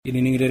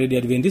Ininingire Radio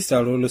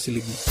Adventista Lolo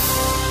Siligi.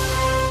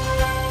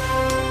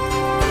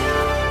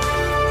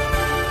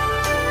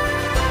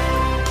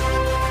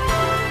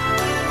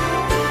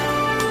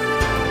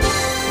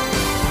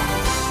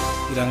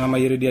 Irangama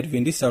Radio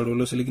Adventista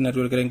Lolo Siligi na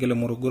tuelekele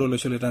Morogoro lo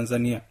shole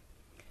Tanzania.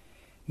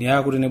 Ni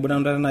haku tenebona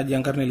ndana na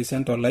Giancarlo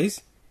Licento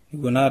Lais,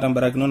 igona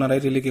tambarakino na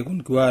raiteleke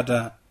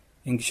kunkiwata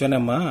engishona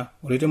ma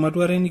olete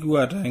matuare ni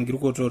kiwata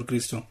engiruko tor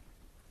Kristo.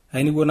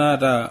 Haini bona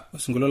ata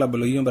usingolola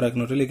baloyo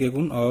barakino teleke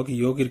kun oki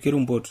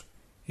yokirkerumpot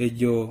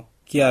ejo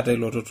kiata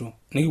ilototo.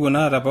 Niki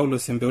bona ata Paulo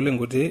sembeole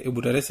ngote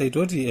ebutare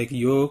saitoti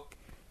ekiyo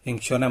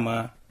engishona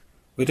ma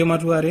wete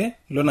matuare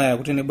lona ya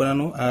kutene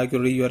bonano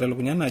akiriyo ata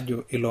lukunyana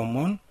jo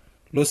ilomon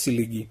lo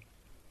siligi.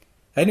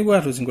 Haini kwa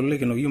usingolole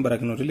no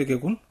barakino teleke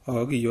kun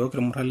oki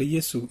yokirmurale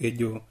Yesu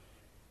ejo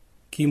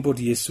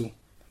kimpoti Yesu.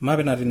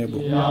 Mabe na tenebo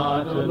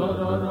ya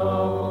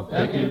tolororo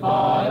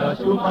ekipara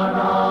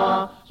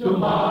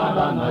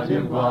shumara na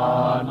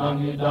jingwa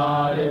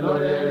nangidare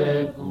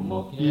lorere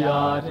kumo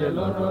ya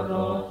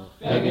tolororo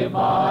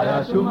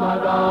ekipara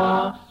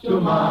shumara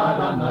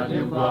na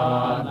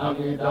jingwa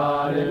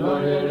nangidare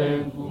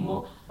lorere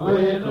kumo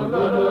we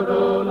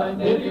lororo la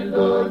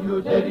nerilo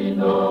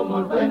yuterino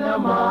mulpena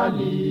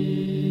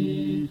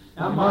mali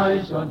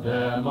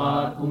amaishonde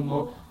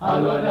makumo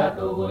alora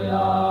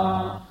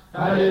togoya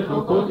Kare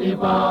tukuti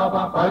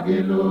baba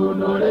pagilu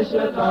nore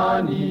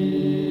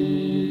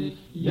shetani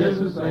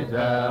Yesu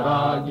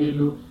saitera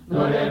gilu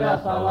nore la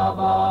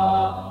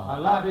salaba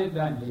Alabe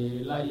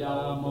danila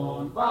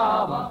yamon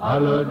baba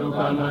alo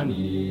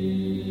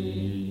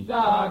dukanani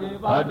Dage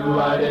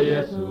baduare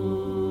Yesu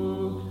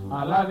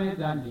Alabe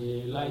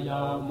danila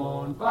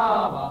yamon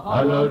baba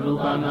alo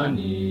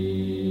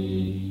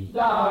dukanani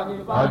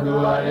Dage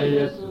baduare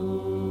Yesu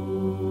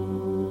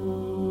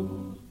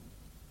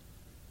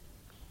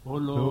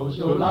Olo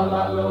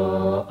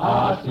sholalalo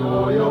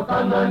asyo yo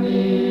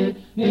kanani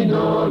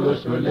nino lo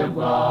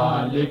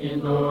sholemba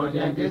legino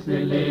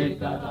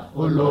yangeseleta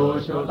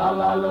Olo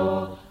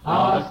sholalalo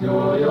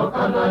asyo yo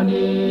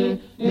kanani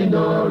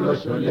nino lo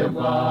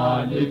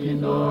sholemba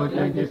legino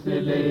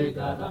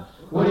yangeseleta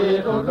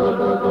we lo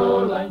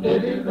la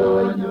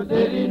derilo nyu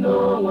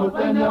derino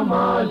ngopenya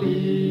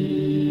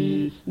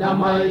mali na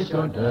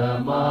maisha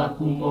ndema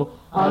kumo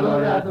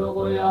alora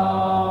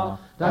dogoya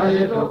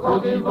Tayeto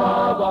kogi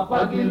baba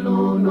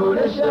pagilu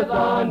nore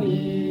shetani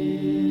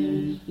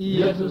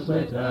Yesu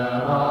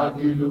saitera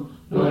gilu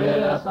nore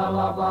la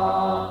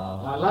salaba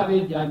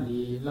Alabi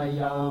jani la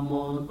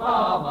yamon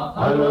baba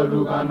alo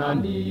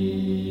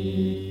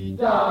dukanani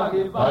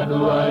Jagi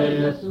padua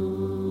Yesu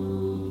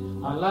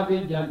Alabi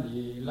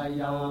jani la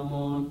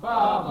yamon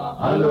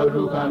baba alo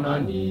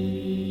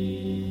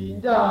dukanani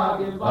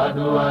Jagi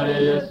padua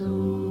Yesu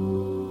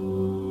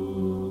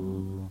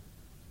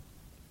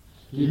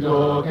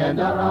Kilo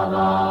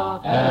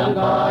kendarara,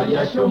 enga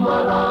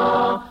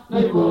yashumara,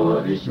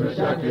 niburi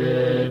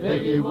shushake,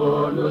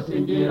 begibolo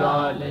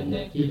singira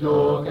lene.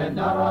 Kilo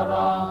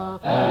kendarara,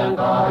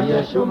 enga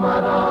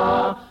yashumara,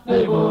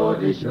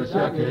 niburi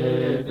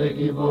shushake,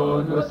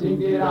 begibolo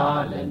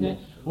singira lene.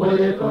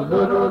 Wele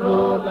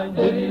tolororo,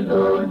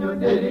 nerilo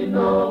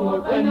nerino,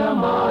 mopena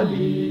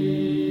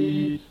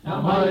mali.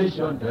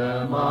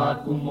 Namaishonde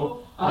matkumo,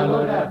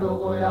 alora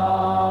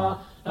dogoya.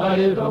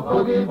 Tayeto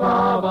kogi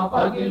baba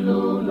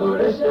pagilu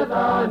nore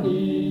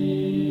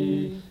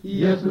shetani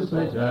Yesu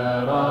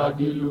saitera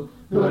gilu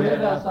nore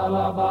la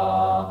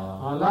salaba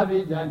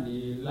Alabi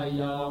jani la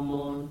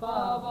yamon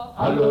baba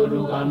alo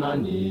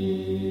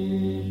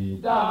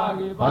dukanani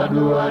Dagi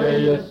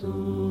paduare Yesu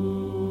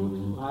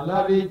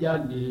Alabi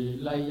jani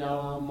la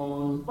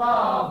yamon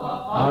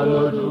baba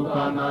alo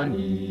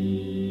dukanani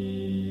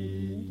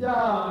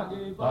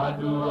Dagi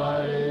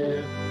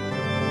paduare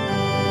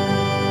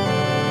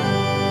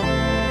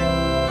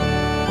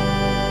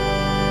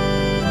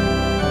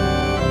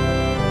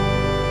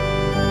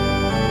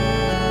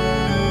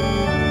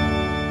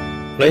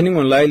Lining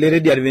online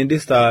Radio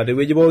Adventista de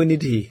wejibo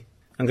unity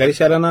angari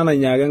sharana na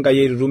nyaga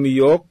ngaye rumi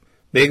yok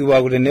begi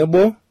wa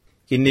kutenebo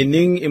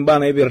kinining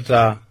imbana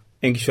ibirta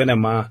enkishone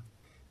ma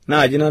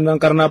na ajina nan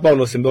karna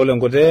Paulo simbole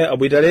ngote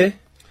abuitare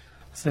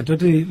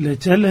satoti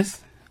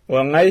lecheles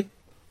wangai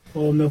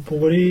o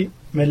mepori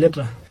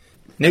meleta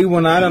negi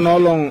bonara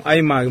nolong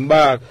ai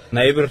magba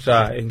na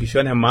ibirta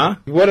enkishone ma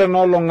ibore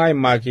nolong ai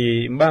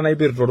maki imbana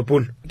ibirta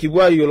rupul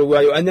kibwa yolo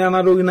wayo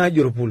anyana rogina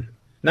jurupul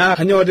na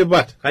kanyote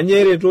bat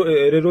kanyere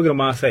reto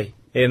girmasai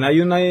na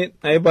yunai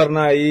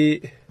aibarna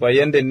ai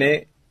bayende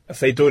ne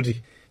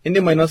saitoti indi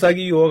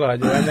mainosaki yoga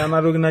janya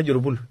na rogina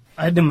jurubul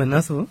aide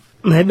manaso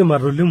na aide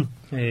marolim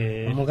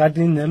mukati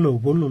ne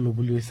lobolo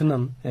lobulu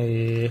sinan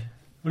ore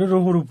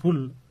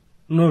rohurupul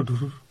no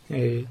duru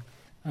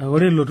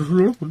ore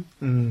lodurupul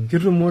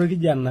kitu more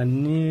kijana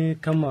ni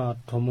kama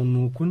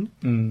tomonukun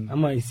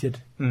ama isiet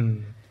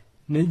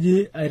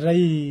neji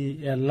airai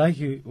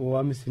elaki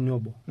wa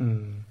misinyobo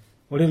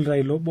Ore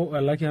ilrai lobo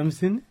alaki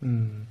 50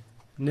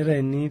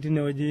 nirai ni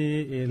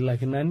tineweji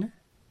laki 8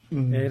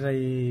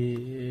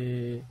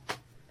 erai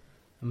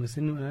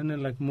hamsini na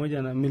laki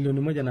moja na milioni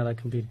moja na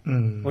laki mbili.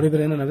 Ore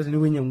pee ina pesa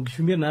niwuo ainyiang'u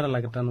nkishu imiet naata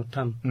laki tano.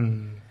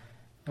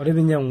 Ore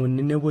pee inyiang'u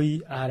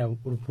nepuoi aara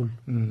orpul.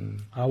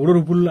 Ore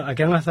orpul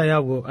keng'as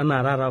aapuo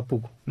anaa taata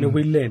apuku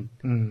nepuoi leen.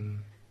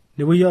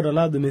 Nepuoi aadol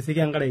ajo meseki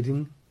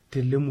enkaraitin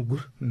tele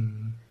mugur.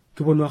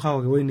 Kiponu ake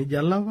aaok ewueji nijo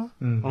olapa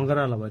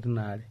onkera lapaitin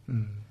aare.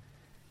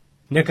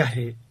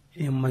 Nekarri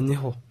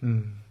emanyiho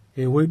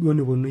ewueji duo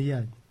neponunui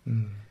aaji.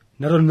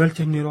 Netoni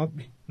olchani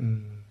oirobi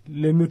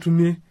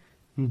lemetumie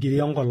nkiri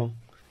enkolong.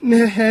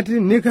 Neheti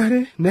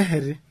nikarri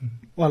neheti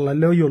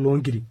olale oyiolo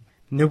nkiri.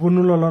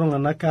 Neponu lelo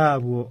tung'anak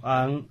aapuo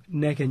ang'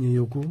 nekenyu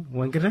yoku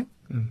wenkiteng'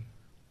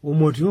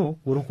 omotio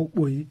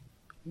orkoboi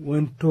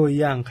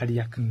wentooi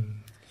aankariak.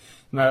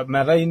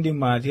 Metaa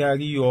indim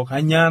atiaki yiok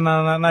kanyaa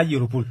naji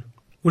orpul.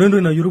 Ore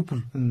entoki naji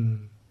orpul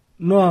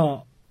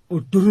naa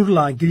olturrur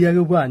laa nkiri ake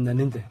epuo aanya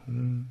ninche.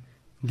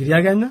 Nkiri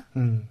ake enya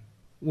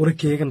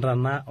orkeek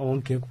intana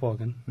oonkeek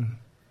pookin.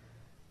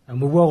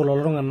 Amu epuo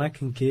kulo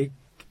tung'anak nkeek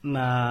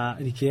naa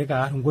irkeek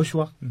aar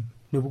inkoshuak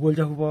nepuku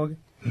olchafu pookin.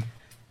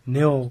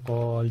 Neok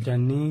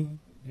olchani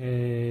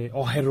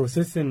ohet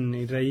osesen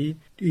aitai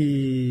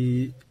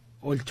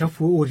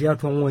olchafu otii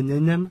atua ng'onyo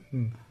enyenak.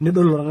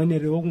 Nidol oltung'ani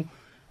eteok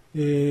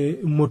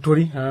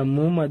motori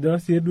amu majo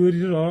sii duo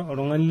etii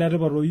oltung'ani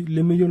letipat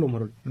lemeyiolo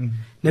motori.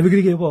 Nepiki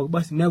irkeek pookin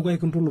basi neeku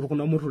aikintulur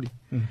kuna motori.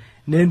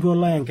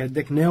 Nentuolaa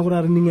nkejek neeku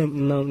taata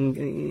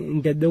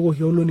nkejek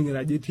oshi oloning'ito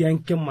ajo etii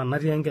enkima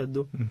natii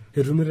enkeju.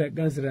 Etumito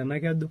ganzi tena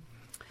keju.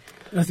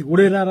 Basi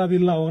ore taata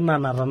piilo aok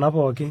nena tana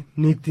pookin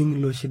niting'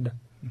 ilo shida.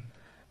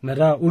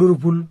 Metaa ore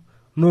orpul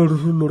naa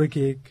olturrur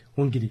lorkeek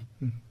onkiri.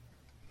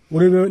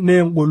 Ore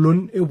naa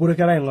engolon epuo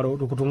irkera aing'oru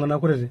iltung'anak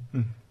kutitik.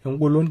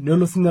 Engolon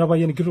nelo sinye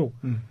orpayian kitok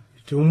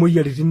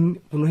toomoyiaritin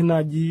kuna oshi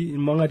naaji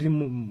irmang'ati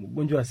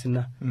ugonjwa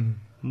sina.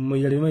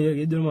 Moyiaritin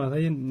kejo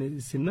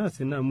irmaasai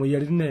sina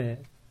moyiaritin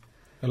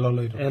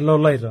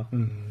eloloito.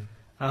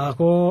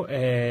 Aaku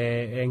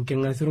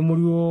enking'asi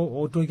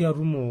ormoruo oitoki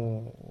atum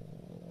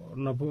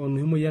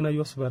enoshi moyian naji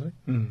osipari.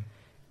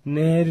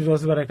 Netii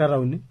tosipari kata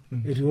uni.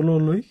 Etii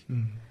ololoik.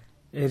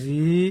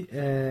 Etii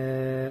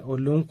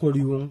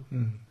olonkoriong'.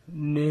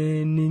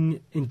 Nening'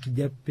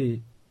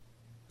 enkijape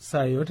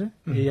saa yote.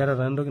 Iyata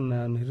taa entoki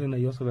noshi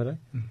naji osipari.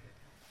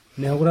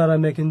 Neeku taata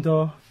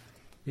mekincho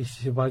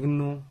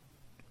ishipakino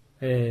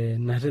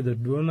natejo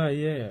duo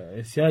naaji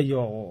esiai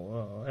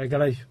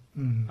ekeraisho.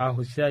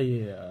 Aaku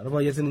esiai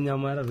orpayian sininye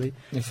amu eeta toi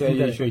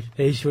esiai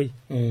eishoi.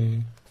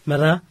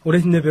 Metaa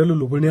ore sinye peelo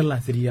ilo pul nelo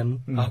aserianu.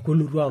 Aaku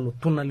elotu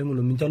alotu naleng'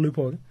 ilo minchaloi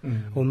pookin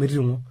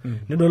omiting'o.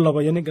 Nidol ilo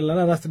payian igila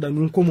taata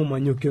asidanu enkomom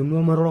anyokenu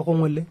amu etoroko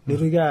ng'ole.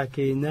 Nitoki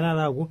aakiny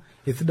taata aaku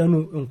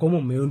esidanu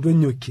enkomom eontu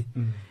enyokie.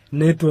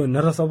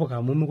 Netasapuka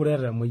amu mekure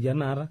eeta emoyian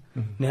naata.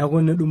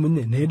 Neeku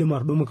nedumunye neidim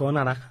atudumu keon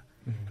araka.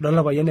 Idol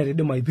ilo payian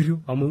eidim aipirio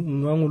amu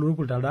ing'ua ng'ole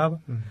orpul telde apa.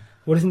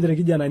 Ore sinche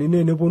irkijanani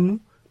naa eneponu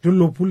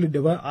tilo pul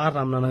idipa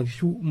atam nena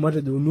kishu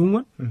matejo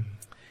uni-ong'uan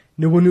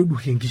neponu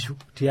aidurrie nkishu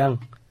tiang'.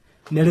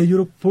 Nereyi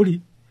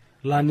orpori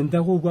laa ninche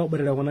ake oopuo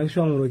aaboitare kuna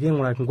kishu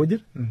aing'uraki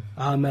nkujit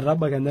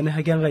metabaki kenya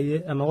nihaki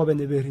Enkai enakop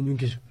enye pee erinyu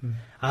nkishu.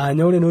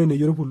 Ninye ore enewueji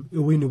neji orpul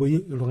ewueji nepuoi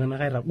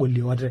iltung'anak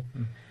aitagolie ate.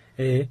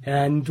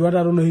 Eetu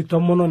taata enoshi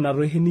tomononi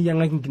natoishe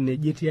niyiang'aki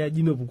nkineji etii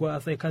aji mepuku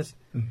aas ai kasi.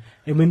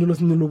 Emenilo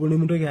sinye ilo pul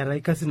nemintoki aata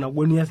ai kasi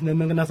nagol nias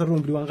nemenkinasata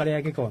oompiri wenkare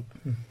iyaki keon.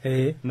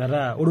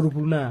 Metaa ore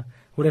orpul naa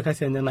ore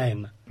kasi enye naa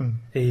ina.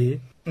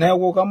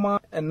 Neeku kama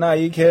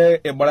naaji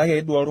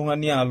eboraki duo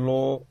oltung'ani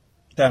alo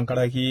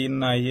tenkaraki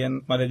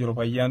naaji matejo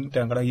orpayian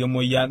tenkaraki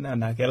emoyian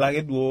enaa kelo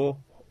ake duo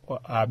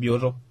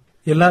abioto.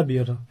 Elo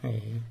abioto.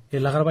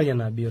 Elo ake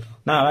orpayian abioto.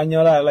 Naa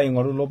kanyioo taata elo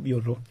aing'oru ilo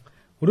bioto.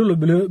 Ore ilo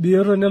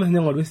bioto nelo sinye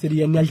aing'oru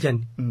eseriani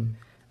olchani.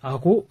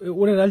 Aaku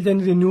ore taa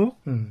olchani teniok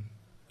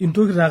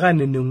intoki taake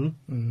aneneng'u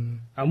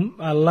amu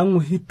alang'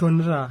 oshi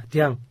itonita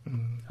tiang'.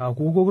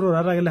 Aaku iwokito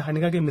taata ake ele shani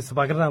kake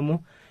misipakita amu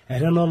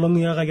eeta enoolong'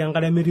 iyakaki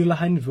enkare metii ilo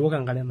shani piiwok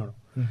enkare narok.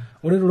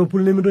 Ore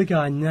torpul nemintoki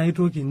anya ai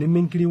toki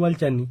nemenkiri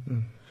olchani.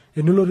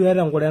 Enilotu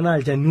iyata enkure naa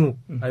olchani iwok.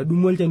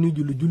 Aidumu olchani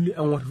ujulijuli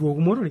eng'or itu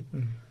eoku motori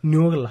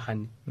niwok ilo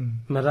shani.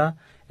 Metaa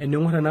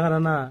ening'or tenakata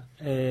naa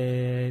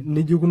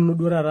nejia ikununo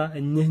duo taata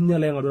ninye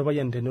elo aing'oru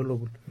orpayian tenelo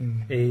pul.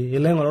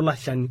 Elo aing'oru ilo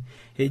shani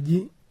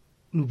eji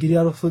nkiri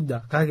atusuja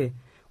kake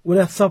ore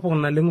esapuk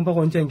naleng' mpaka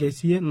onche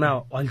enkesie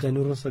naa olchani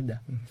otusuja.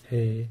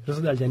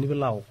 Itusuja olchani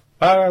piilo aok.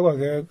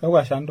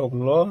 Kakwa shanito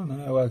kulo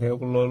naa kakwa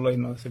kulo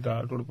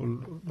loinosita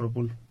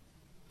torpul.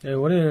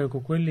 Ore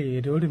kokweli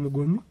etii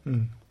oltimigomi.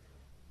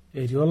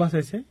 Etii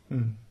olasese.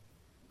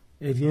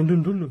 Etii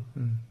entuntulu.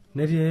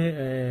 Netii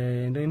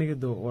entoki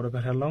nikijo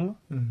orperrelong'o.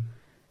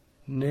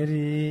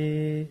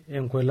 Netii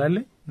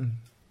enkoilale.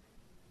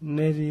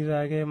 Netii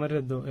taake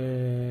matejo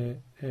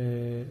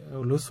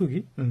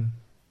olosuki.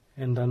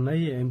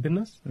 Entanai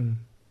empinas.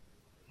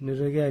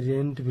 Nitoki atii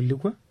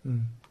entipilikua.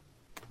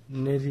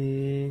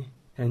 Netii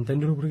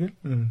enchani orpurkel.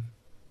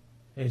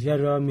 Etii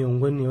atua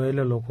miongoni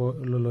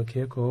olelo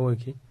keek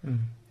ooki.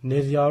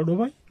 Netii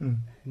oldupai.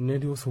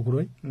 Netii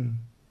osukuroi.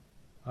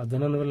 Ajo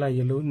nanu piilo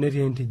ayiolou netii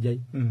entijai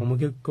amu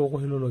keok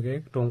oshi lelo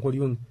keek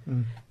toonkoriong'i.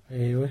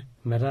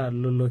 Metaa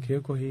lelo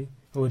keek oshi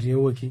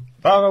otiewuoki.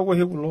 Paa kakwa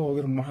oshi kulo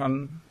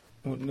irmurran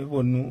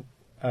neponu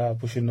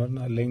pushinot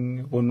naleng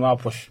eponu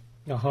apush.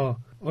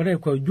 Ore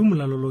kwa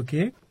jumla lelo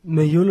keek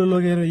meyiolo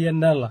lelo keek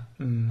endala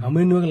amu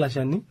enoki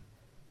lashani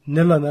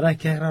nelo metaa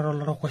keekira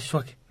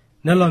olorokoshoki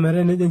nelo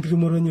metaa nejo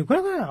enkitimoronyi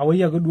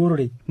awoi ake duo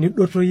ororei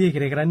nidotoyie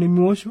kirekira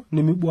nemiosho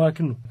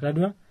nemibuakino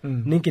tadua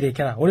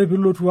nikirekira ore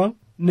pilotu ang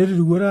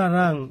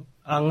netiriwora ang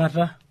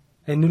angata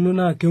enilo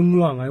na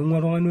keng'uang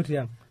aing'ua tung'ani otii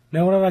ang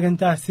neeku ake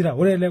ncha asira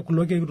ore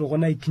kulo keek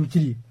tokona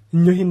ikinchiri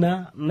inyohi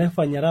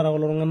naifanya rara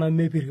kulo tung'ana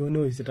mepirrio ne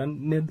oisitan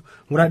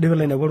ngura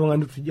devil ine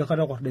tung'ani tujia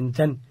kata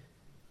kordenchan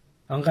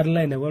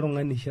angalla ine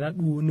tung'ani shira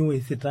duo ne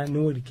oisita ne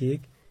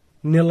orkeek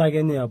nela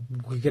kenya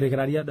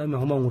kirekirari adame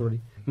homa ngurori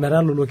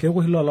mera lolo keek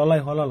oshi lolo lai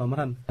hololo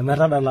maran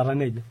mera dalata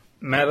neja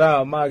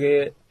mera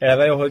maake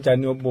eetai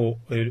olchani obo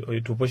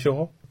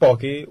oitupusho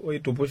pooki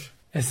oitupush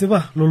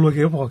esipa lolo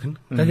keek pookin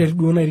kake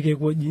duo na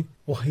irkeek oji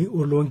ohi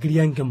oloonkiri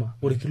enkima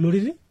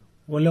orkiloriti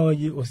ole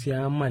oji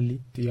osiamali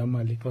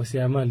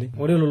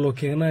ore lolo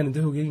keek na ninche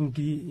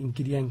hokieki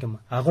inkiri enkima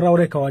akora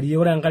ore kawarie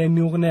ore enkare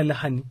miok na ele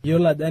hani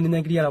yiolo ajo ninye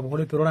nkiri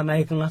arapokore pirora na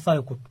iking'asa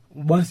aikut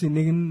basi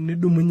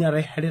nidumunye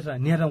arasharita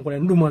niata nkore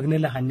nidumakine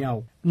ele hani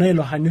au na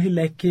ilo hani oshi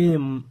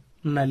lekiim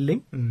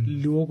naleng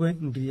liwoko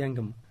inkiri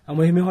enkima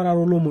amu himihora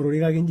rolo morori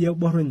kake nji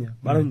baronye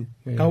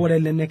kawore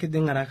ele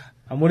nekijing araka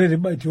amu ore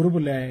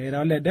tiorupule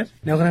era ole det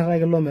nekurata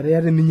kilo mere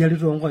yate minyari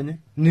to nkonye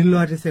nilo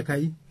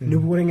atesekai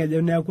nipure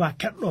ngeje neeku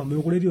akedo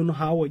mekure tii ono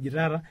hawo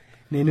jitara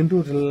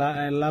nenintu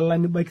lala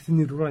nibaki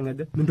sinyi turo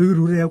ngeje mintoki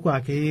turo yaku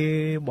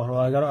ake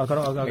boro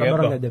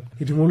akaro ngeje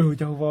itimolo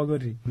hucha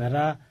fogoti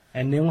mera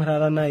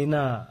enengorara nai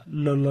na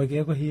lolo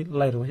keek oshi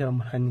laitosha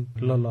mahani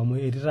lolo amu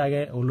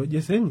etitake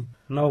olojesenyi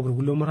na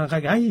okulo murran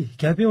kake ai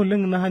kepi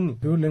oleng na hani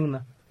oleng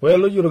na Ore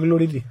lo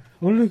kiloriti.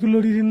 Ore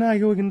kiloriti na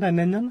keoki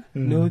ndani enyana,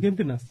 neoki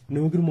empinas,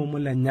 neoki irmomo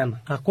lenyana.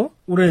 Ako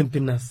ore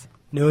empinas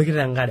neoki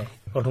tenkare,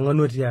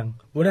 oltung'ani otii ang.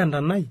 Ore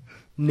entanai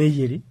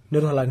neyieri,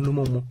 netuhalakini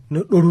irmomo,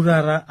 nedoru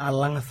taata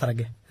alang'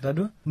 asarge.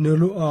 Etadua?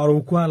 Nelo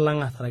aroku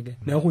alang' asarge.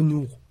 Neeku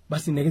nyuku.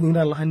 Basi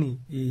nekijing'ita olahani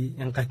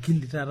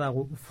enkakili taata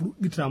aku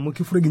furugita amu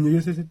kifurugin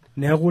yeye sese.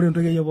 Neeku ore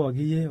entoki yeye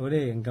pooki yeye,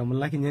 ore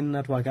enkamulaki nye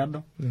natu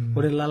kedo,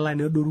 ore lala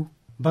nedoru.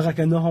 Mpaka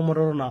kenya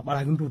homororo na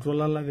barakin tutu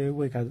lala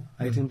peepuo aikaja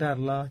aitinta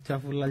la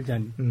chafu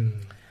laljani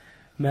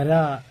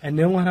mera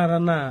eneng'orara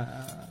na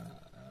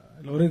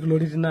lore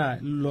kiloriti na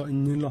lo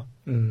nyilo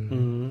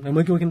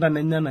emaki okinta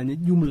nenyana nye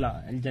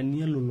jumla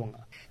aljani elulunga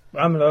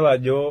amidala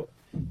ajo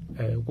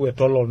kuwe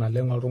tolo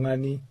naleng'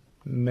 oltung'ani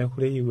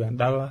mekure yieu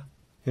endala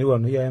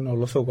niwanu ya ena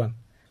olosokwan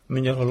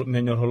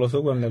menyor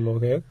olosokwan lelo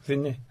keek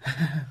sinye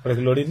ore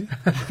kiloriti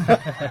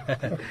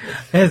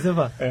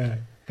sipa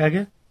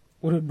kake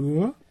ore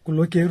duo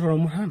kulo keek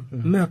tormurran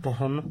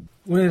metorrono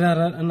ore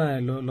taata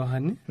ana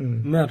lohani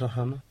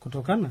metorrono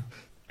kutokana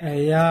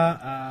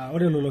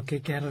ore lolo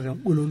keek keeta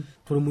tengolon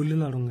tormuli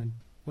loltung'ani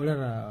ore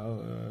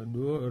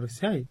duo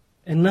orsiai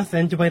enasa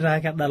enchipai taa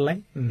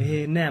kedalai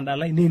nee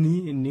endalai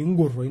nee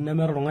ngorroi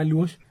nemeeta oltung'ani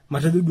liwosh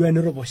matejo duo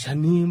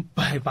eneroposhani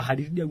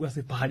pahari diagu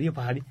ase pahari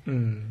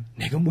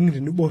nekimbung'i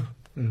tenibor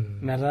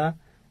metaa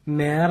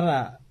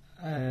meeta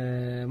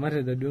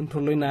matejo duo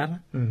ntoloi naata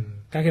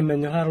kake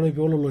menyorra roi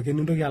pee lolo keek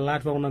nintoki ala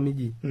atua kuna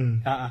miji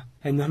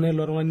enyor na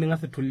ilo tung'ani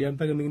ning'as aitulia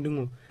mpaka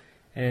mikinding'o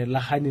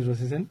lahani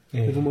tosesen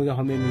pitumoki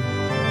ahomo emiji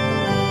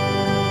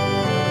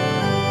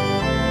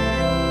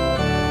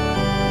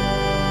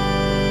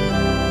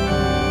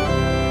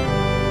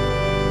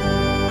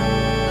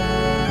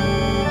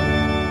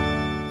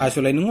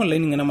asho laining'o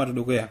laining'ena matu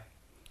dukuya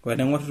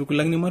weneng'or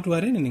tukulakini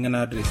matuare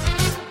nining'ena address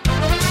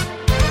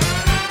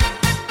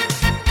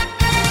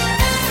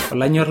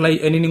Olanyor lai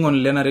enining'on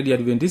lena Radio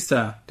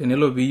Adventista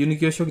tenelo piiyieu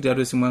nikioshoki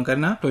tiatua esimu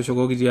enkarna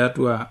tooshokoki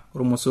tiatua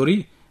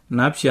ormosori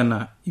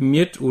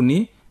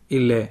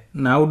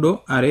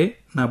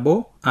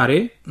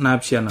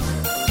 7536922.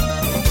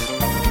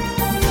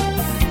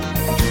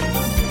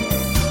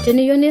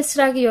 Teniyieu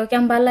nisiraki yiok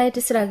empalai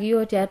tisiraki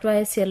yiok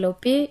tiatua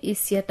SLP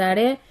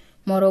Isietare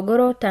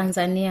Morogoro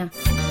Tanzania.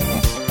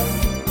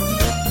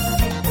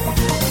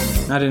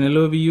 Na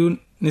tenelo piiyieu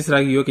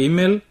nisiraki yiok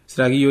email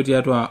siraki yiok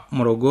tiatua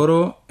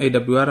Morogoro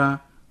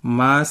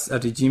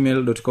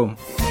awr@gmail.com.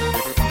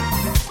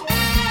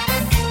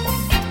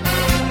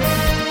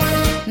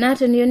 Na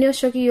teniyieu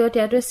nioshoki yiok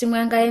tiatua esimu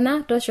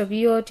enkaina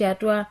toshoki yiok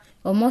tiatua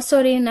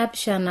omosori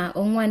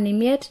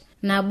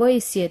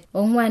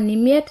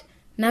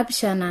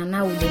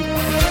 745-1isiet-4-5-7.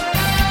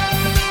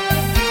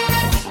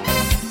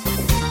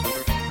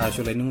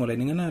 Asho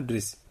laining'ena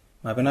address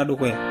mapena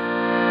dukuya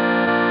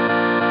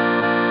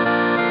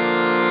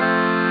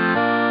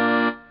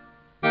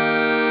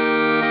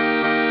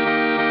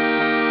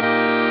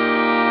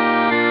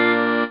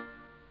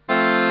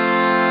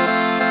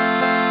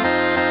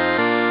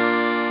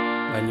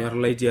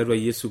tiatua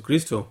Yesu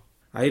Kristo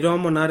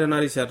aitoomon naa tena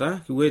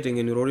rishata kipuo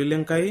aiteng'en ororei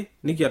lenkai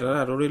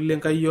nikiatata ororei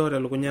lenkai yo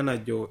telukunya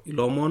najo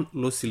ilomon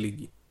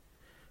losiligi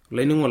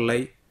olainining'oni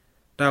lai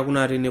taaku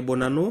naa tenebo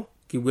nanu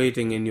kipuo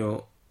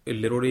aiteng'enio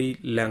ele rorei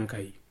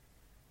lenkai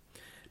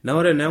na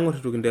ore naa eng'or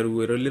itu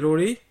kinteru ele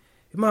rorei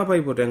Imapa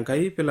ipote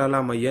Enkai pilala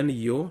amayian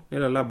iyiok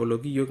nelala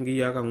aboloki iyiok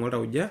nkiyiaa kang'u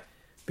oltauja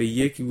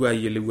peyie kipuo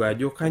ayiolou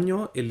ajo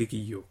kanyoo eliki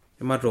iyiok.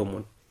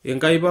 Ematoomon.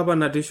 Enkai Papa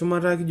natii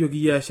shumata kijoki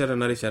iyie asha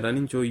tena rishata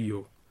ninchoo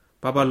iyiok.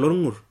 Papa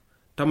lorng'ur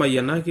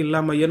tamayianaki ilo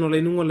amayian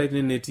olainining'o lai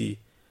tenetii.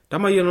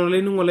 Tamayian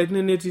olainining'o lai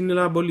tenetii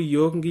nilo abol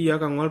iyiok nkiyiaa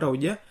kang'u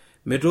oltauja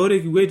metoore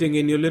kipuo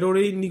aiteng'enie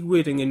olerorei nikipuo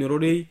aiteng'enie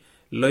ororei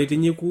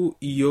loitinyiku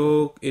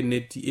iyiok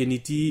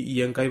enitii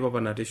iyie Enkai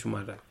Papa natii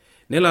shumata.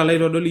 Nelo alo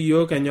aitodol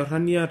iyiok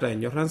enyorran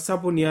enyorran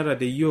sapuk niata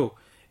te iyiok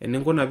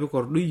eninkuna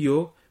pikordu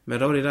iyiok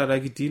metaa ore taata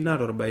kitii naa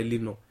torbae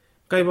lino.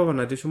 Enkai Papa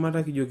natii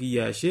shumata kijoki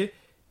iyie ashe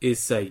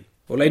esai.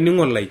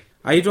 Olainining'o lai,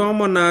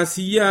 aitoomonaa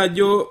siyie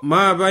ajo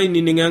maapa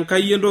ainining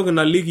Enkai entoki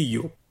naliki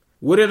iyiok.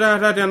 Ore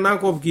taata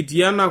tenakop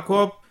kitii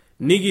enakop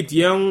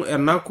nikitii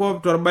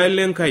enakop torbae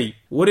lenkai.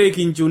 Ore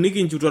kinchu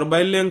nikinchu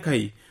torbae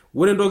lenkai.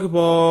 Ore entoki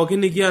pookin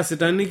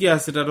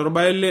nikiasita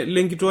torbae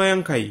lenkitoo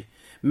Enkai.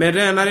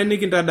 Metaa enare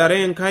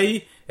nikintadare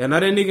Enkai,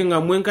 enare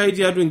niking'amu Enkai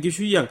tiatua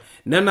enkishui ang',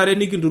 nenare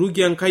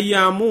nikinturuki Enkai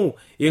amu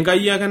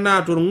Enkai ake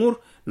naata orng'ur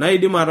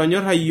naidim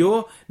atonyorra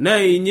iyiok, naa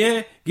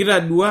inye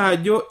kitadua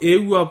ajo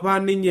eewuo apa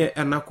ninye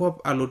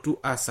enakop alotu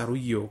asaru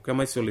iyiok.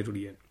 Kemaisi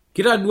oloiturian.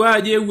 Kitadua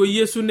ajo eewuo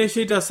Yesu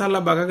nesheita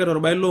salaba kake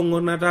torbae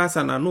loong'on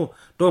nataasa nanu,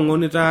 toong'on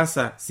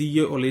nitaasa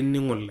siyie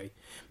olainining'o lai.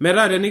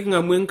 Metaa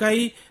teniking'amu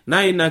Enkai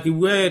naa ina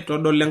kipuo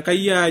aitodol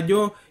Enkai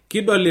ajo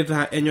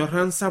kidolita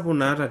enyorran sapuk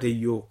naata te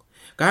iyiok.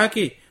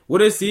 Kake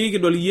ore sii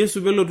kidol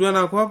Yesu pelotu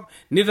enakop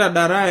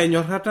nitadaraa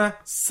enyorrata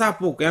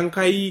sapuk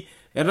Enkai.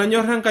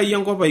 Etonyorra Enkai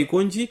enkop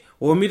aikonji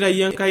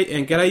omitayio Enkai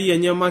enkerai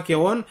enye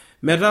makeon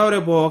metaa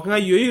ore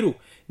pooking'ae oiru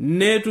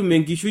netum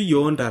enkishui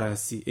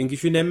oontarasi,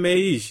 enkishui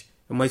nemeish.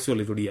 Emaisi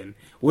oloiturian.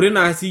 Ore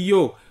naa sii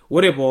iyiok,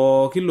 ore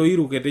pookin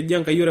loiru ketejo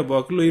Enkai, ore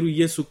pookin loiru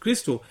Yesu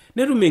Kristo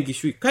netum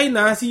enkishui. Kai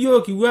naa sii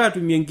iyiok kipuo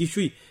atumie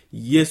enkishui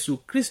Yesu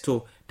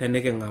Kristo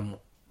teniking'amu.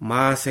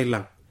 Maasai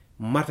lang,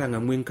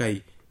 matang'amu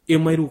Enkai,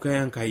 emairuko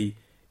Enkai,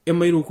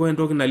 emairuko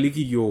entoki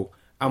naliki iyiok.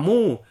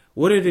 Amu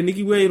ore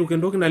tenikipuo airuko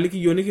entoki naliki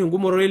iyiok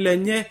nikingum ororei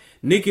lenye,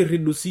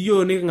 nikirridu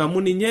siyiok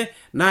niking'amu ninye,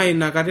 naa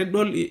inakata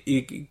idol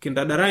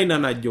kintadaraa ina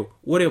najo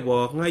ore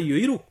pooking'ae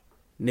oiru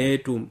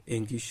netum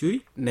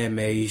enkishui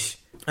nemeish.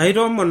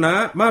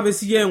 Aitoomonaa maape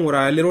siyie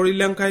aing'uraa lerorei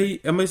lenkai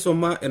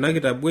emaisoma ena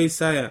kitabu e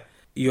Isaya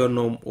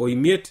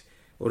 55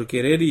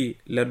 orkereri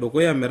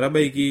ledukuya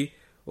metabaiki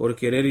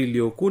orkereri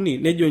liokuni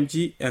nejo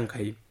nji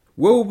Enkai.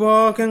 Wou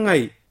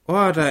pooking'ae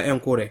oota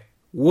enkure,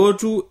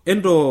 wotu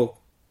entook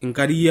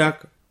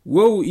inkariak,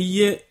 wou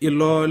iyie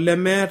ilo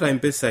lemeeta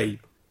impisai,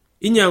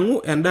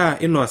 inyang'u endaa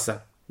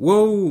inosa,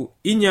 wou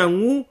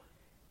inyang'u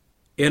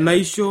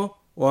enaisho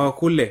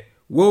ookule,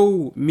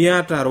 wou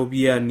miata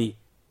ropiyiani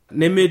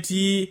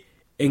nemetii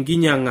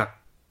enkinyang'a.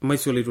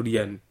 Maisi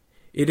oloiturian.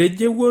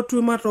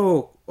 Etejewuotu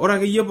matook, ore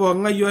akeyie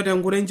pooking'ae oota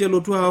enkure enche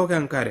lotu aok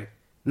enkare.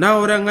 Naa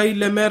ore ng'ae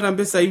lemeeta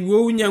mpisai,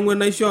 wou nyang'u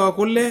enaisho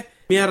ookule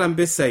miata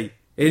mpisai.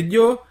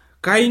 Ejo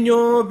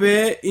kainyoo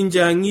pee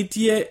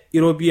inchang'itie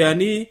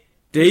iropiyiani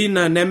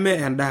teina neme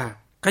endaa.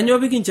 Kanyoo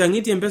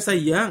pikinchang'itie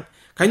mpisai ang'?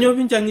 Kanyoo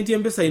pinchang'itie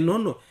mpisai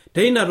inono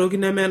teina toki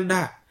neme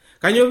endaa?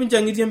 Kanyoo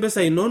pinchang'itie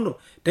mpisai inono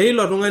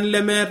teilo tung'ani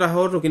lemeeta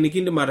hoo toki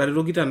nikindim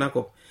ataretoki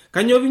tenakop?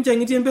 Kanyoo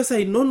pinchang'itie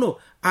mpisai inono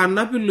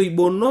anap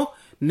iloibonok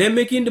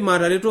nemikindim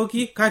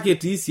ataretoki kake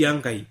etii sii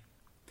Enkai.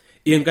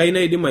 Enkai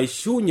naidim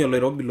aishuunye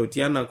oloirobi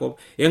lotii enakop,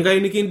 Enkai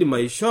nikindim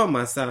aishoo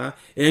masaa,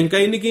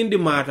 Enkai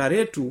nikindim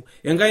ataretu,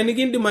 Enkai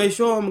nikindim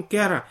aishoo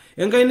nkera,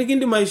 Enkai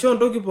nikindim aishoo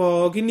ntoki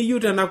pookin niyieu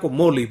tenakop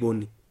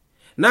mooloiboni.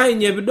 Naa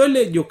inye pidol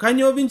ejo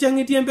kanyoo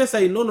pinchang'itie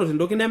mpisai inono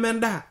tentoki neme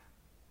endaa?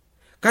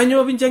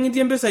 Kanyoo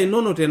pinchang'itie mpisai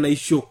inono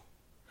tenaisho?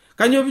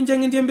 Kanyoo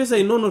pinchang'itie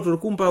mpisai inono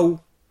torkumbau?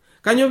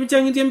 Kanyoo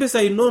pinchang'itie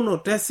mpisai inono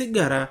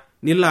tesigara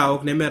nilo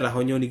aok nemeeta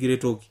honyo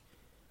nikiretoki?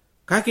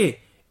 Kake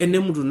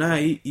enemutu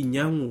nai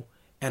inyang'u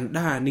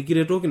endaa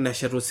nikiretoki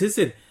nashet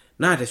osesen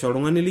naa tesha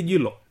oltung'ani lijo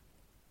ilo.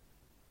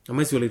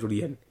 Emaisi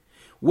oloiturian.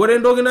 Ore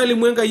entoki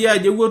nalimu Enkai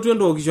ajo ewuotu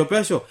entookisho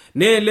pesho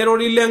naa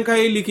elerori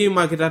lenkai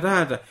likiimakita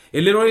taata,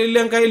 elerori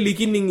lenkai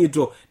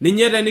likining'ito,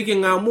 ninye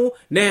teniking'amu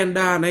naa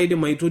endaa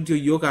naidim aitotio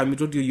iyiok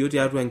amitotio iyiok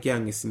tiatua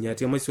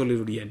enkiang'isinyati. Emaisi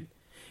oloiturian.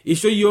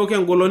 Isho iyiok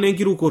engolon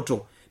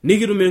enkirukoto,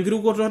 nikitum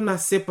enkirukoto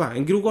nasipa,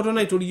 enkirukoto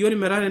naitoriori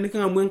metaa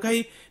teniking'amu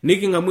Enkai,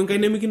 niking'amu Enkai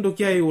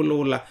nemikintoki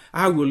aiulaula,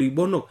 aau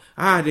oloibonok,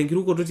 aata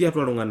enkirukoto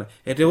tiatua iltung'anak.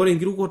 Ete ore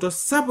enkirukoto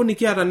sapuk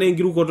nikiata naa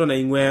enkirukoto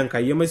naing'ua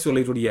Enkai. Emaisi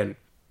oloiturian.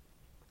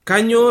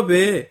 Kanyoo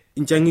pee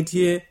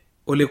inchang'itie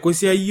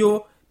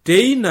olekosiayio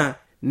teina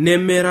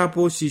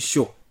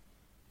nemeraposhisho?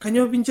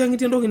 Kanyoo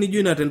pinchang'itie entoki nijo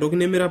ina tentoki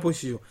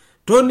nemeraposhisho?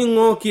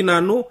 Toning'oki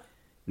nanu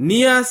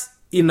nias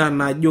ina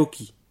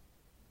najoki.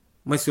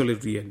 Emaisi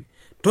oloiturian.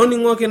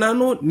 Toning'oki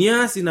nanu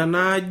nias ina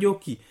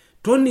naajoki.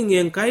 Toning'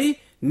 Enkai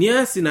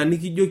nias ina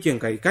nikijoki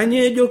Enkai.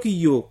 Kanyoo ejoki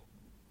iyiok?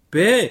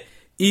 Pee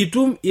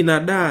itum ina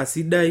daa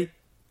sidai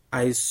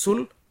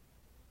aisul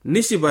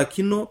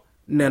nishipakino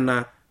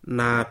nena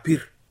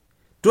naapir.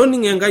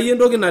 Toning' Enkai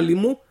entoki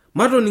nalimu,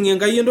 matoning'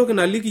 Enkai entoki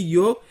naliki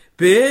iyiok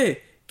pee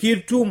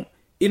kitum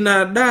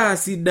ina daa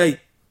sidai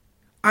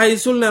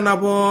aisul nena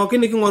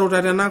pookin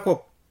niking'oruta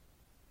tenakop.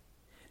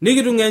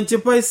 nikitum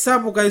enchipai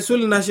sapuk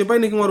aisul ina shipai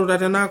niking'oruta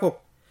tenakop.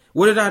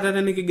 Ore taata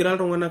tenikigira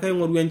iltung'anak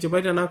aing'oru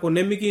enchipai tenakop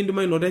nemikiindim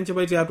ainoto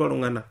enchipai tiatua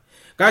iltung'anak,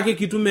 kake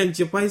kitum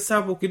enchipai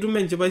sapuk, kitum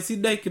enchipai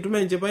sidai, kitum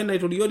enchipai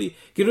naitoriori,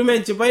 kitum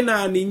enchipai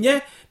naa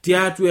ninye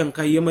tiatua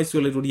Enkai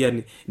emaisio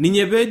laitoriani.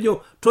 Ninye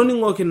peejo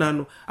toning'oki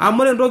nanu,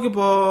 amu ore entoki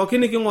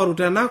pookin niking'oru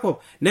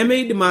tenakop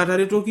nemeidim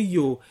ataretoki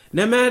yiok,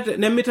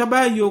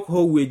 nemitabaya yiok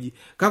hoo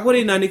kake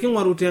ore ina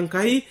niking'oru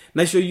tenkai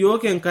naisho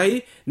yiok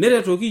Enkai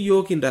neretoki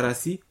yiok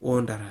indarasi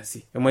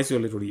oondarasi emaisio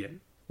laitoriani.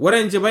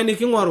 Ore enchipai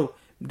niking'oru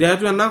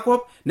tiatua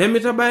enakop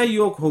nemitabaya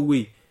yiok hoo.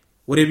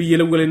 Ore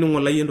piiyiolou olainining'o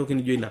lai entoki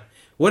nijo ina,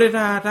 ore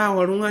taata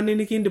oltung'ani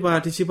nikiindim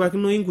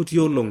atishipakino inkuti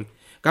olong'i,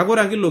 kake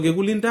ore ake ilo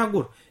kekun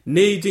lintagor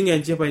neiting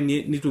enchipai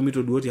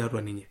nitumito duo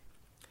tiatua ninye.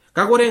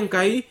 Kake ore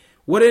Enkai,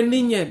 ore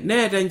ninye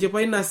neeta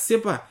enchipai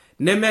nasipa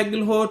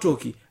nemegil hoo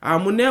toki,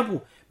 amu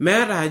nepu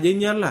meeta aja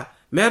inyala,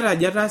 meeta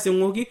aja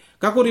etaaseng'oki,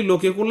 kake ore ilo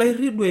kekun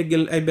lairridu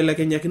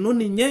aibelekenyakino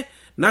ninye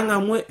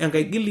nang'amu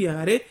enkaigil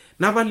iare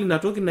napal ina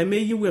toki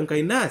nemeyieu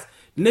Enkai naas,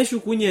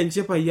 neshukunye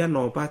enchipai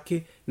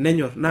enoopake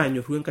nenyor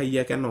naanyorru Enkai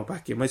ake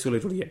enoopake maisio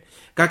laitoriani.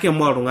 Kake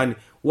mo oltung'ani,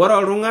 ore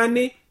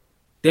oltung'ani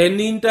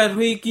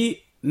tenintarruiki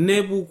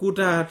nepuku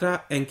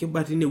taata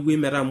enkibati inewueji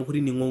metaa mekure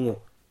ining'ong'o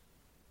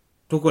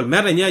tukul,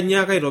 meeta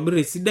nyaaka aitobirr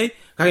esidai,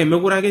 kake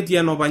mekure ake etii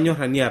enoopa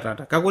nyorrani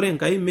atata. Kake ore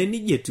Enkai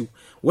menijia etiu,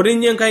 ore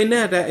ninye Enkai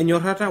neeta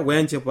enyorrata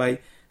wenchipai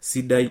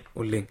sidai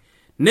oleng.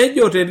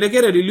 Nejo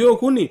telekereri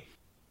liokuni,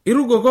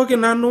 irugokoki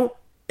nanu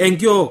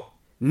enkiok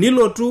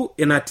nilotu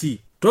inatii,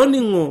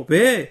 toning'o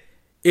pee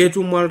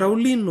etum oltau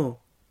lino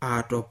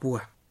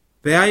aatopua,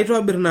 pee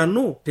aitobirr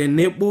nanu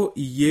tenebo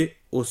iyie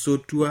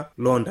osotua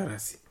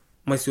loondarasi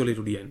maisio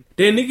laitoriani.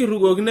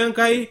 Tenikirrugokino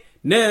Enkai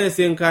nees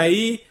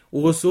Enkai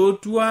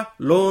osotua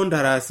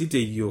loondarasi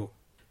teyiok.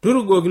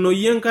 Turugokino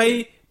iyie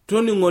Enkai,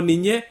 toning'o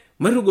ninye,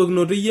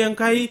 mairrugokinoto iyie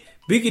Enkai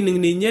pikining'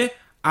 ninye,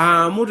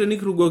 amu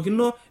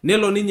tenikirrugokino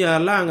nelo ninye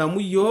alo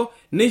ang'amu yiok,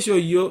 nisho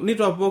yiok,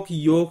 nitopok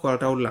yiok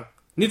oltau lang',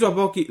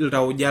 nitopok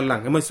iltauja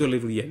lang' emaisio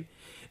laitoriani.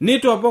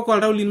 Nitopok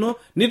oltau lino,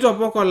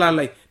 nitopok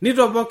olalai,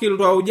 nitopok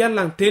iltauja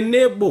lang'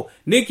 tenebo,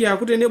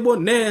 nikiaku tenebo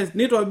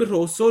nitobirr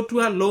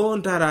osotua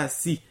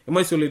loondarasi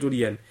emaisio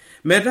laitoriani.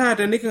 Metaa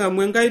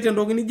teniking'amu Enkai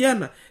tentoki nijo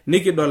ena,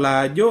 nikidol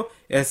ajo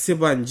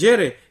esipa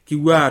njere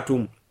kipuo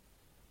aatum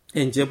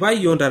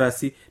enchipai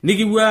oondarasi,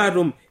 nikipuo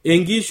aatum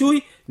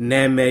enkishui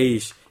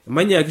nemeish.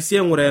 Manyaaki sii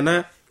aing'uraa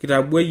ena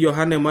kitabu e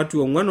Yohana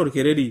Ematua 4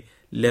 orkereri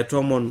le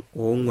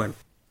 14.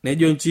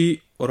 Nejo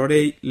nchi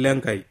ororei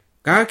lenkai,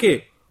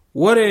 kake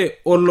ore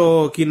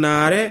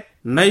olokinaare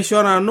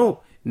naisho nanu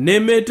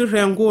nemetirr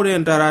enkure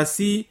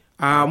endarasi,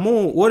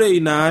 amu ore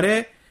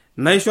inaare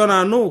naisho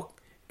nanu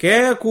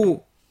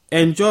keeku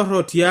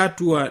enchorro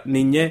tiatua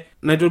ninye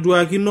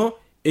naitoduakino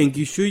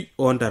enkishui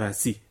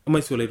oondarasi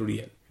emaisio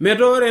laitoriani.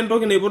 Metaa ore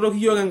entoki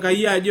naipotoki yiok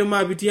Enkai ajo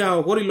maapitia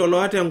aok, ore lelo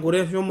oata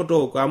enkure shomo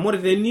tooko, amu ore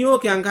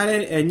teniok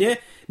enkare enye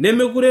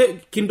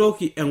nemekure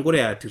kintoki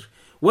enkure atirr.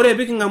 Ore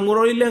piking'amu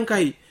ororei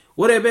lenkai,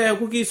 ore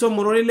peeku kiisom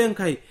ororei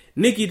lenkai,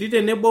 nikitii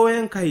tenebo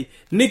wenkai,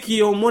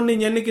 nikiomon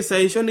ninye,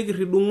 nikisaisho,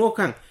 nikirridung'o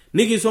kang',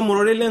 nikisom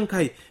ororei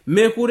lenkai,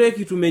 mekure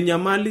kitum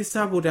enyamali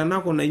sapuk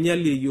tenakop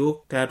nainyalie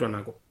yiok tiatua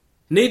enakop.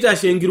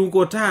 Neitashe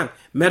enkirukoto ang'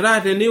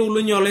 metaa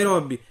teniulunye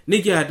oloirobi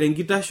nikiata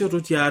enkitashoto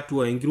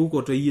tiatua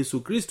enkirukoto e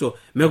Yesu Kristo,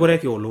 mekure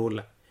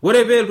kiulula.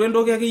 Ore peeltu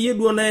entoki akeyie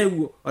duo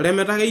naewuo,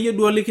 olemeta akeyie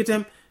duo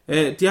likitem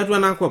tiatua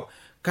enakop,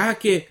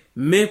 kake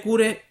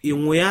mekure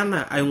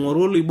ing'uyana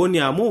aing'oru oloiboni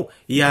amu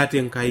iyata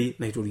Enkai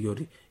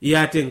naitoriori,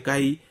 iyata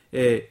Enkai,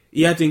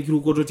 iyata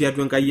enkirukoto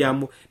tiatua Enkai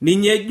amu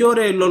ninye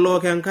ejore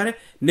lolook enkare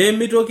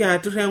nemitoki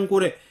atirr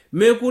enkure,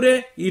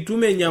 mekure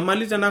itum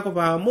enyamali tenakop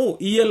amu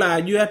iyiolo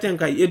ajo iyata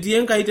Enkai, etii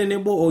Enkai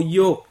tenebo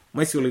oyiok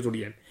maisio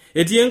laitoriani,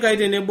 etii Enkai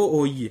tenebo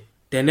oyie.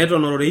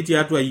 Teneton ororei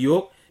tiatua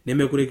yiok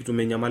nemekure kitum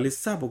enyamali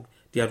sapuk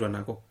tiatua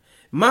enakop.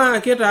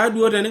 Maake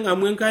taaduo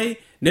tening'amu Enkai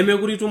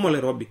nemekure itum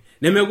oloirobi,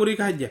 nemekure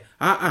kaja,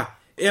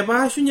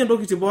 epaashunye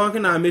ntokitin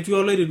pookin naa metii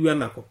oloireru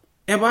enakop.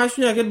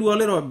 Epaashunye ake duo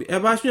oloirobi,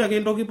 epaashunye ake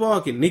ntoki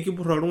pookin,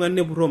 nikipurro oltung'ani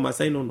nepurroo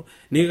masaa inonok,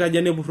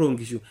 nikikaja nepurroo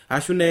nkishu,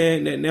 ashu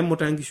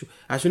nemuta nkishu,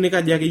 ashu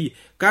nikaja akeyie.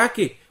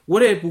 Kake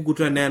ore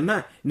epukuto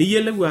nena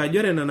niyiolou ajo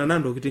ore nena naa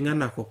ntokitin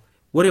enakop.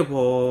 Ore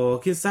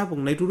pooki sapuk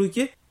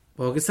naiturukie,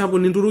 pooki sapuk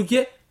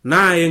ninturukie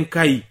naa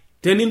Enkai.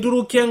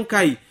 Teninturukie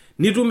Enkai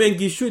nitum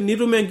enkishui,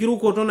 nitum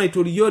enkirukoto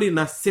naitoriori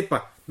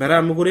nasipa,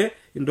 metaa mekure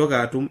intoki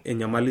atum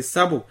enyamali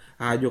sapuk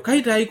ajo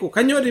kaitaiko,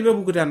 kanyoo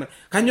tipepukutana,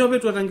 kanyoo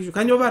petuata nkishu,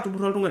 kanyoo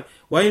paatupurro oltung'ani.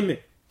 Waime,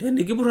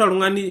 tenikipurro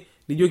oltung'ani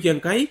nijoki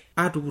Enkai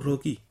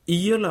atupurroki,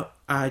 iyiolo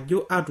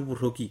ajo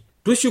atupurroki,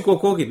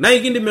 tushukokoki, naa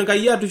ikindim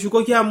Enkai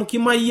atushukoki amu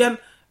kimayian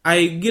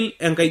aigil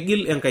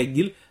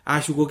enkaigil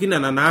ashukoki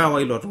nena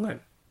naawa ilo tung'ani.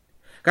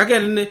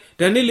 Kake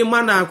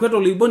teniliman akwet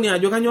oloiboni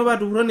ajo kanyoo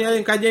paatupurroni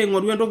enkaji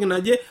aing'oru entoki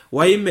naje,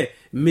 waime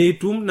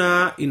mitum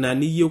naa ina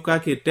niyieu.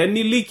 Kake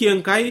teniliki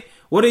Enkai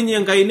ore nye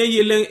Enkai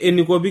neyiolo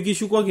eniko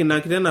pikishukoki ina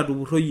kiteng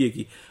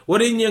natupurroyieki,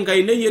 ore nye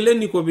Enkai neyiolo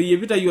eniko peyie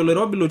pitayiolo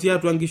oloirobi lotii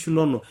atua nkishu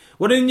inono,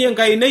 ore nye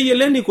Enkai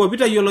neyiolo eniko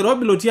pitayiolo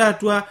oloirobi lotii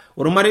atua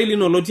ormarei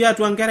lino lotii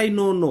atua nkera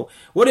inono,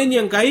 ore nye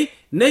Enkai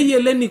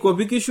neyiolo eniko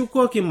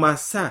pikishukoki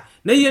masaa,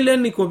 neyiolo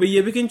eniko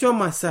peyie pikincho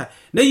masaa,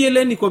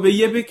 neyiolo eniko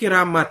peyie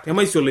pikiramat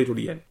emaisha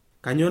oloitoriani.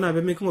 Kanyoo naa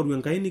pemiking'oru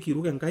Enkai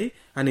nikiruk Enkai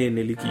anaa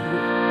eneliki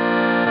iyiok.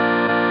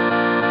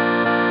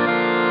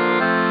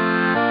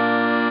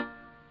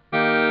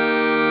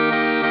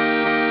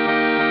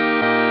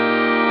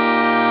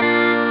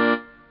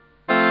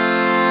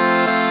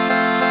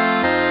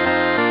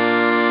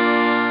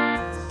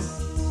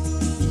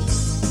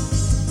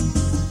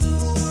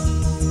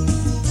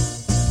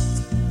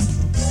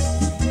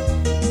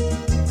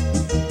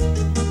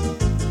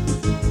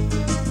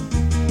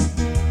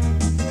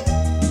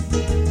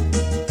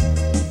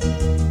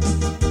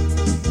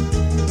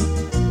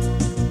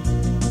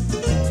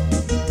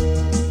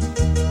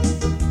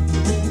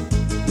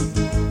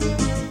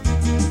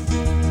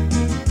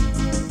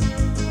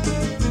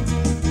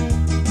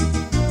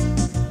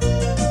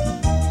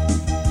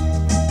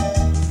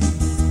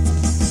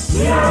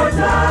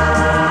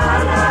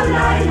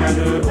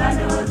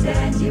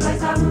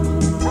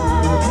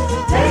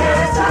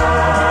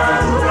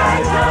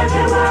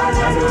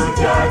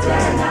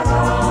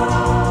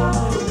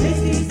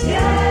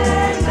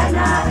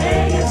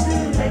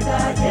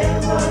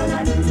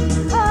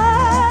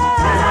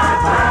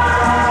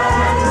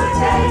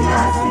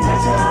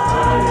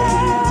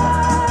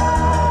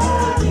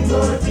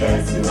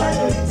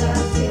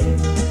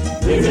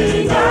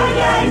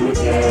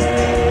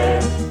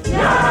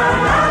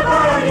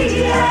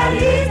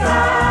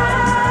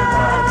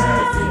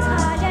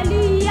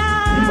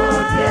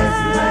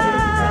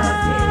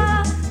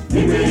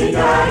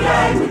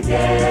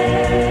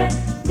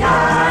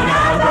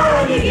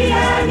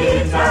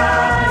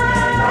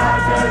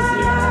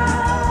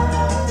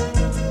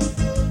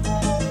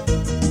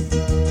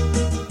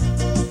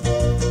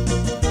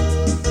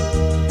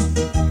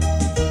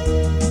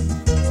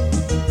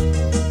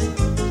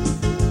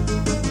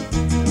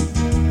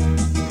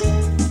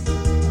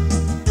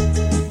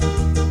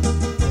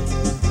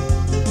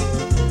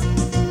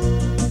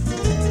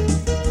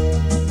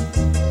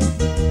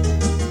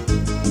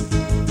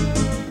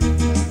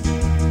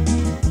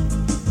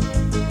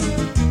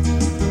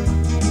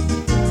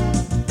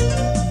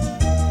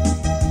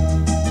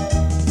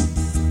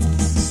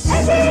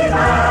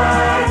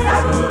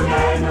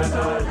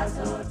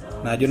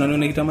 Najo nanu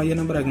nikitamayian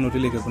embarakinoto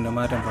ile kekunda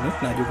maata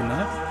mponit najo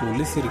kuna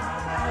kulisiri.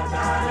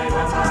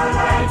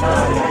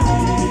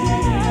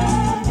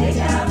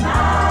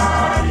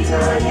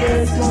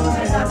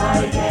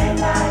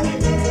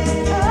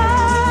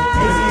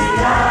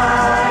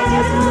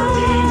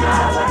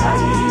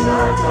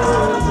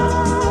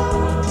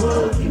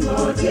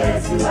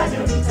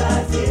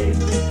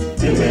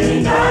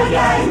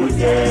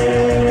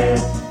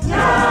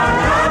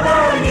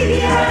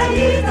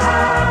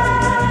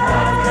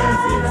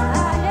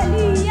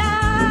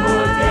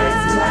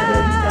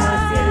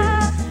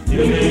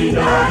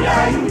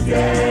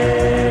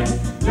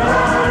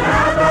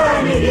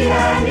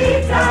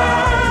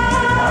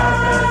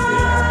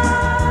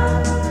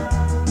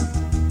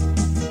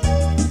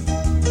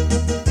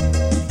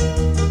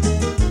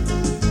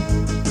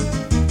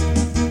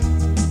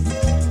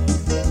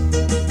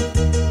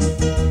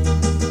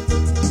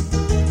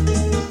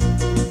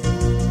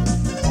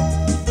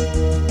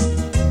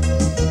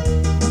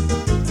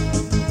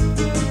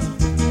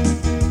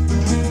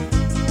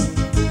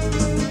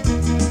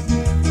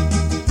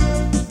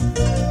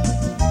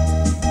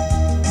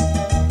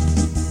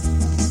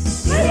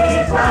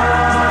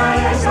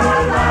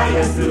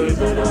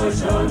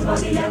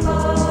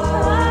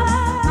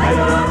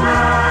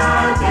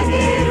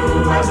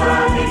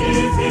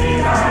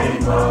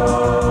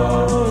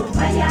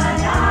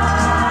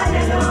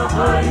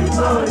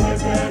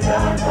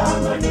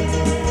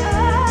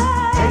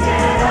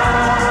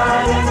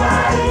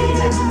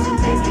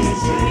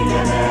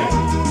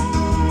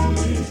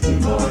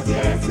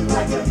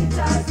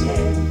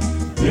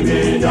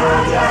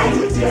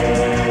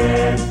 Yeah.